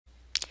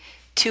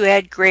To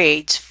add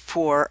grades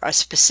for a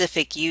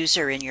specific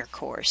user in your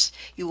course,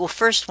 you will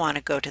first want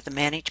to go to the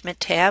Management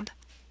tab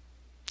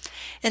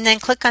and then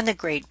click on the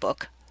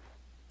Gradebook.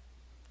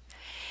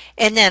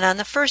 And then on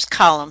the first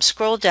column,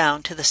 scroll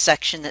down to the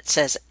section that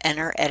says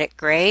Enter Edit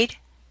Grade,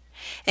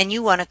 and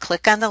you want to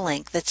click on the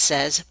link that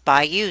says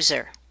By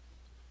User.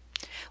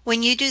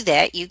 When you do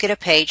that, you get a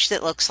page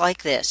that looks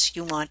like this.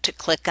 You want to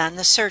click on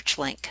the search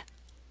link.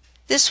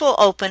 This will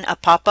open a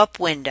pop-up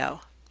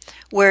window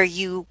where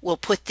you will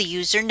put the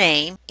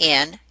username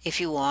in if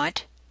you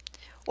want,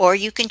 or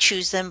you can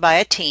choose them by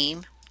a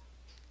team,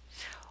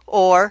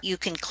 or you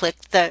can click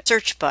the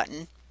search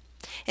button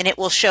and it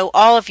will show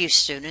all of you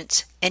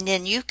students, and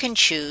then you can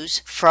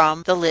choose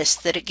from the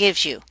list that it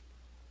gives you.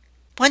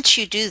 Once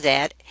you do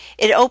that,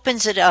 it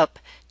opens it up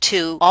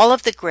to all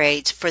of the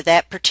grades for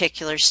that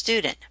particular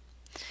student.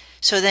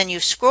 So then you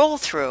scroll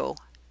through,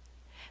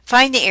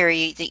 find the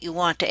area that you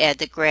want to add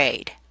the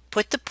grade,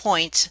 put the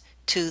points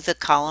to the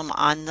column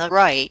on the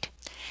right,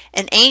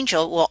 and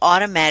Angel will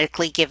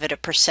automatically give it a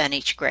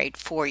percentage grade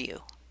for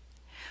you.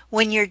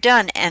 When you're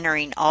done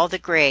entering all the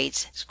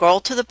grades,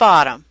 scroll to the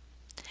bottom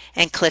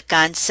and click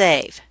on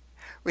Save.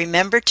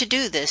 Remember to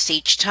do this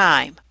each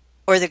time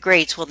or the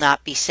grades will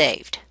not be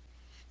saved.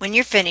 When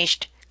you're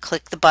finished,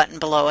 click the button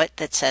below it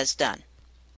that says Done.